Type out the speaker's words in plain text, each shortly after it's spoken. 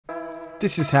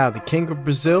This is how the King of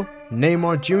Brazil,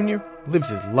 Neymar Junior,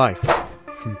 lives his life.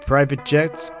 From private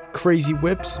jets, crazy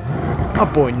whips, my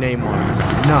boy Neymar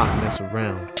does not mess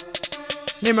around.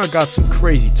 Neymar got some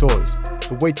crazy toys,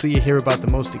 but wait till you hear about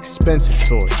the most expensive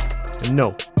toy. And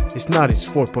no, it's not his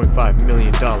 $4.5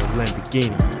 million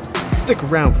Lamborghini. Stick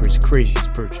around for his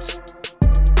craziest purchase.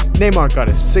 Neymar got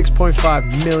a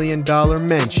 $6.5 million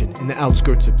mansion in the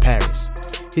outskirts of Paris.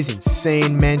 His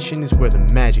insane mansion is where the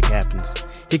magic happens.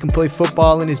 He can play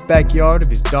football in his backyard of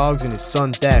his dogs and his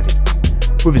son David.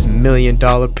 With his $1 million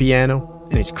piano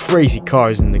and his crazy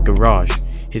cars in the garage,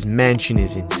 his mansion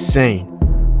is insane.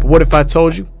 But what if I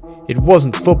told you it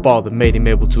wasn't football that made him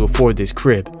able to afford this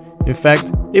crib? In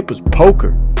fact, it was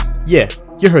poker. Yeah,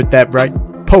 you heard that right,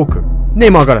 poker.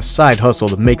 Neymar got a side hustle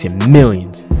that makes him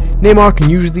millions. Neymar can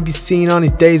usually be seen on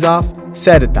his days off,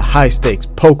 sat at the high-stakes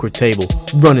poker table,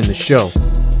 running the show.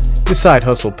 This side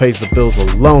hustle pays the bills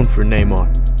alone for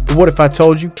Neymar. But what if I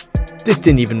told you this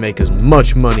didn't even make as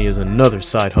much money as another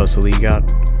side hustle he got?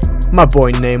 My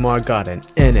boy Neymar got an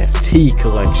NFT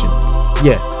collection.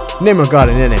 Yeah, Neymar got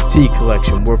an NFT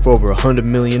collection worth over $100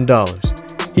 million.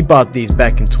 He bought these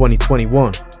back in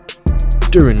 2021.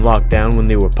 During lockdown when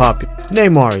they were popular.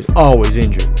 Neymar is always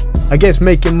injured. I guess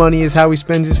making money is how he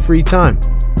spends his free time.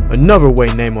 Another way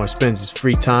Neymar spends his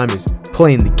free time is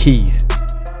playing the keys.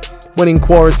 When in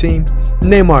quarantine,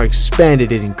 Neymar expanded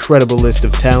his incredible list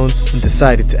of talents and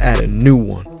decided to add a new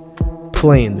one,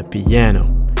 playing the piano.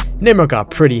 Neymar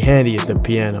got pretty handy at the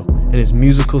piano, and his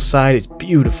musical side is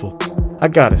beautiful. I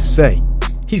gotta say,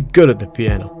 he's good at the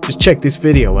piano. Just check this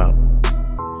video out.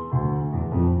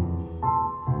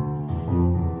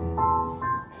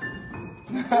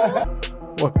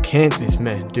 What can't this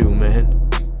man do, man?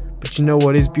 But you know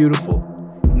what is beautiful?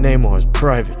 Neymar's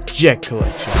private jet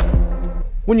collection.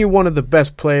 When you're one of the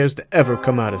best players to ever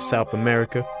come out of South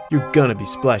America, you're gonna be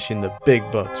splashing the big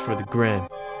bucks for the gram.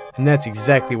 And that's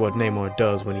exactly what Neymar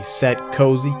does when he's sat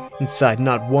cozy inside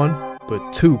not one,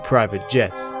 but two private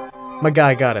jets. My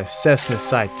guy got a Cessna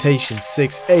Citation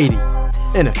 680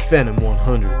 and a Phantom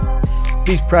 100.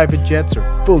 These private jets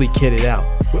are fully kitted out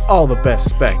with all the best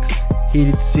specs.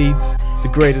 Heated seats, the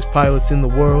greatest pilots in the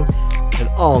world, and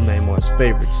all Neymar's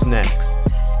favorite snacks.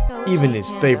 Even his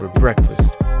favorite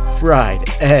breakfast, fried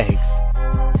eggs.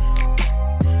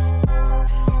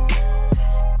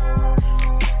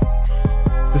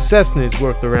 The Cessna is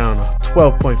worth around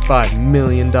 $12.5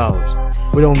 million,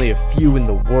 with only a few in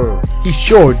the world. He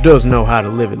sure does know how to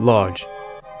live at large.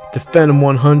 The Phantom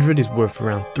 100 is worth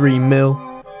around $3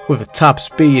 mil, with a top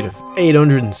speed of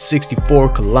 864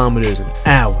 kilometers an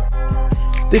hour.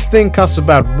 This thing costs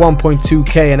about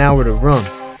 $1.2K an hour to run,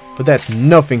 but that's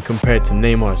nothing compared to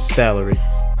Neymar's salary.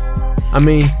 I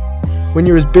mean, when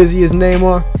you're as busy as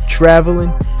Neymar,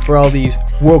 traveling for all these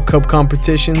World Cup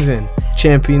competitions and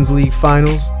Champions League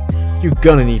finals, you're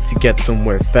gonna need to get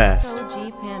somewhere fast.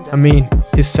 I mean,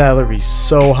 his salary's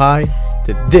so high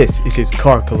that this is his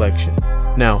car collection.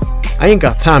 Now, I ain't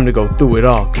got time to go through it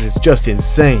all because it's just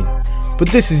insane, but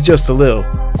this is just a little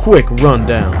quick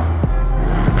rundown.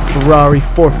 Ferrari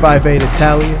 458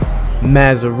 Italia,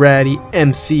 Maserati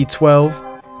MC12,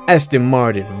 Aston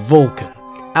Martin Vulcan,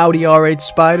 Audi R8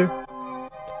 Spider,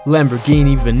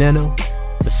 Lamborghini Veneno,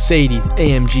 Mercedes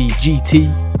AMG GT,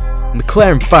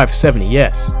 McLaren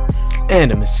 570S,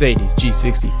 and a Mercedes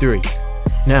G63.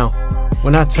 Now,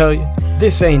 when I tell you,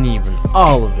 this ain't even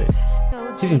all of it.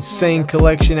 His insane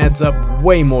collection adds up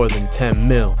way more than 10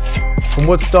 mil. From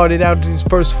what started out as his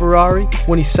first Ferrari,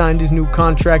 when he signed his new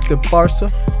contract at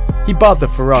Barca, he bought the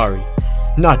Ferrari,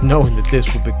 not knowing that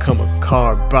this would become a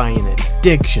car-buying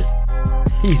addiction.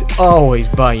 He's always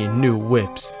buying new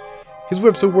whips. His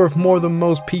whips are worth more than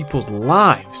most people's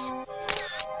lives.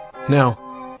 Now,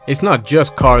 it's not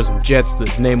just cars and jets that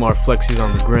Neymar flexes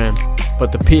on the gram,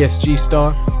 but the PSG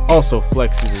star also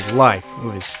flexes his life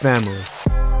with his family.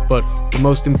 But the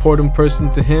most important person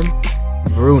to him,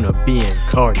 Bruna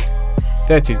Biancardi.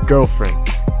 That's his girlfriend.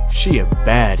 She a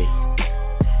baddie.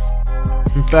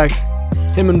 In fact,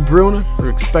 him and Bruna are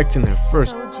expecting their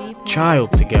first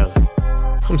child together.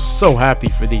 I'm so happy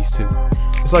for these two.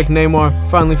 It's like Neymar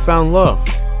finally found love.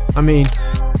 I mean,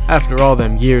 after all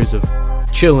them years of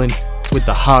chilling with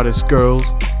the hottest girls,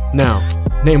 now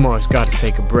Neymar's got to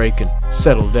take a break and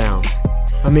settle down.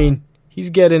 I mean, he's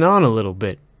getting on a little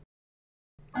bit.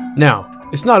 Now,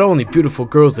 it's not only beautiful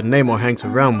girls that Neymar hangs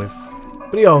around with,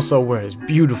 but he also wears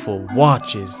beautiful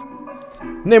watches.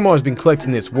 Neymar's been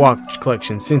collecting this watch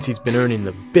collection since he's been earning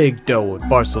the big dough at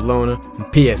Barcelona and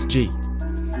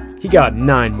PSG. He got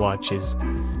 9 watches.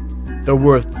 They're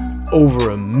worth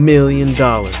over $1 million,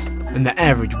 and the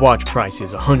average watch price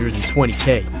is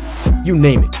 $120K. You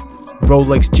name it,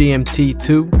 Rolex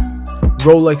GMT2,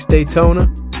 Rolex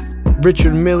Daytona,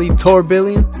 Richard Mille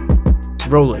Tourbillon,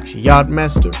 Rolex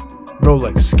Yachtmaster,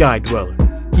 Rolex Sky Dweller.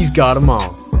 He's got them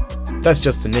all. That's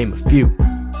just to name a few.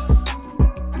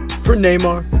 For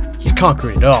Neymar, he's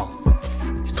conquering it all.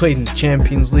 He's played in the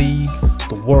Champions League,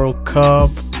 the World Cup,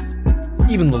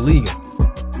 even La Liga.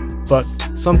 But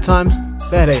sometimes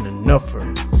that ain't enough for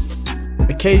him.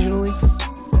 Occasionally,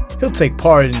 he'll take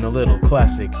part in a little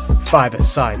classic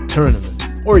 5-a-side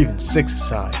tournament, or even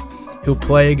 6-a-side. He'll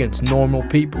play against normal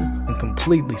people and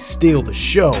completely steal the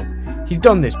show. He's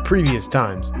done this previous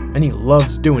times, and he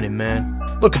loves doing it, man.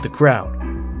 Look at the crowd.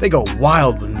 They go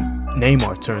wild when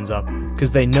Neymar turns up,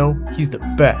 because they know he's the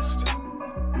best.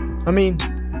 I mean,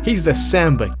 he's the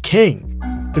Samba King,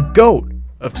 the GOAT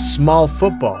of small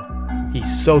football.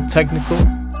 He's so technical,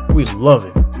 we love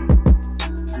him.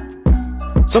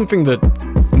 Something that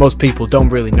most people don't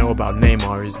really know about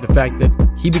Neymar is the fact that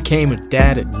he became a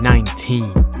dad at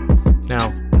 19.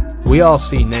 Now, we all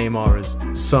see Neymar as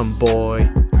some boy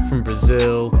from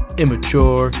Brazil,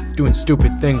 immature, doing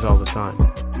stupid things all the time.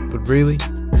 But really,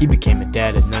 he became a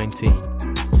dad at 19.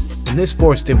 And this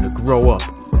forced him to grow up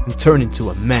and turn into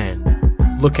a man,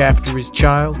 look after his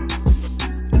child,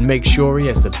 and make sure he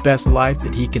has the best life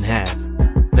that he can have.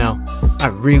 Now, I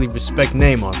really respect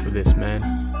Neymar for this, man,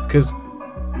 because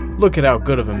look at how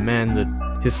good of a man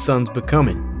that his son's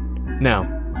becoming. Now,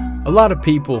 a lot of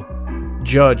people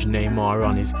judge Neymar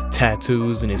on his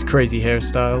tattoos and his crazy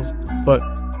hairstyles, but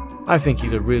I think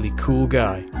he's a really cool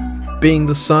guy. Being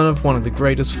the son of one of the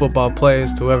greatest football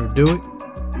players to ever do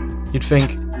it, you'd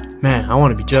think, man, I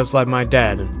want to be just like my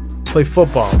dad and play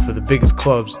football for the biggest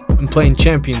clubs and play in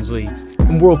Champions Leagues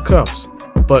and World Cups.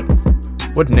 But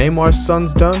what Neymar's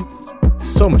son's done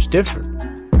is so much different.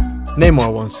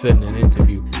 Neymar once said in an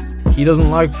interview, he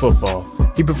doesn't like football.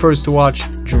 He prefers to watch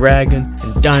Dragon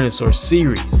and Dinosaur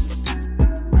series.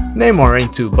 Neymar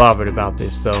ain't too bothered about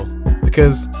this though,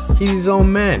 because he's his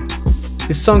own man.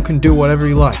 His son can do whatever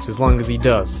he likes as long as he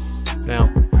does. Now,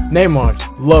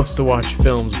 Neymar loves to watch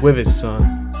films with his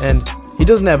son, and he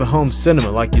doesn't have a home cinema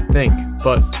like you'd think,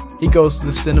 but he goes to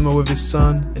the cinema with his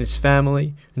son and his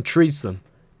family and treats them.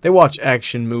 They watch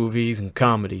action movies and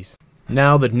comedies.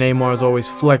 Now that Neymar's always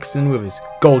flexing with his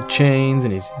gold chains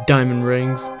and his diamond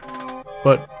rings.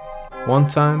 But one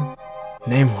time,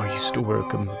 Neymar used to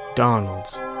work at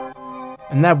McDonald's.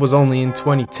 And that was only in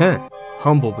 2010.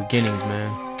 Humble beginnings,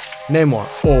 man. Neymar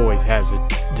always has a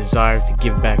desire to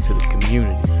give back to the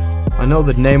community. I know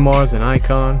that Neymar's an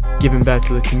icon, giving back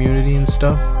to the community and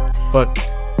stuff, but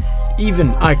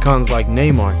even icons like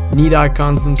Neymar need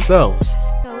icons themselves.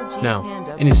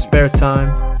 Now, in his spare time,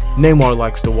 Neymar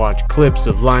likes to watch clips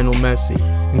of Lionel Messi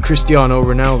and Cristiano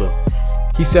Ronaldo.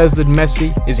 He says that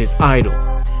Messi is his idol.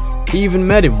 He even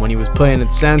met him when he was playing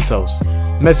at Santos.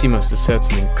 Messi must have said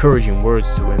some encouraging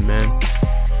words to him, man.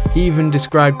 He even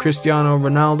described Cristiano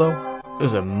Ronaldo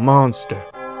as a monster.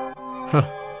 Huh,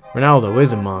 Ronaldo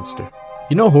is a monster.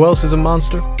 You know who else is a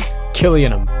monster?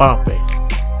 Kylian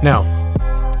Mbappe. Now,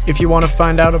 if you want to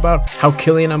find out about how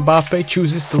Kylian Mbappe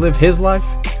chooses to live his life,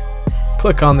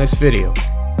 click on this video.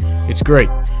 It's great.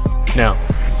 Now,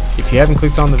 if you haven't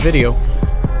clicked on the video,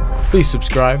 please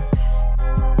subscribe.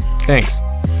 Thanks.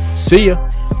 See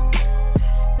ya!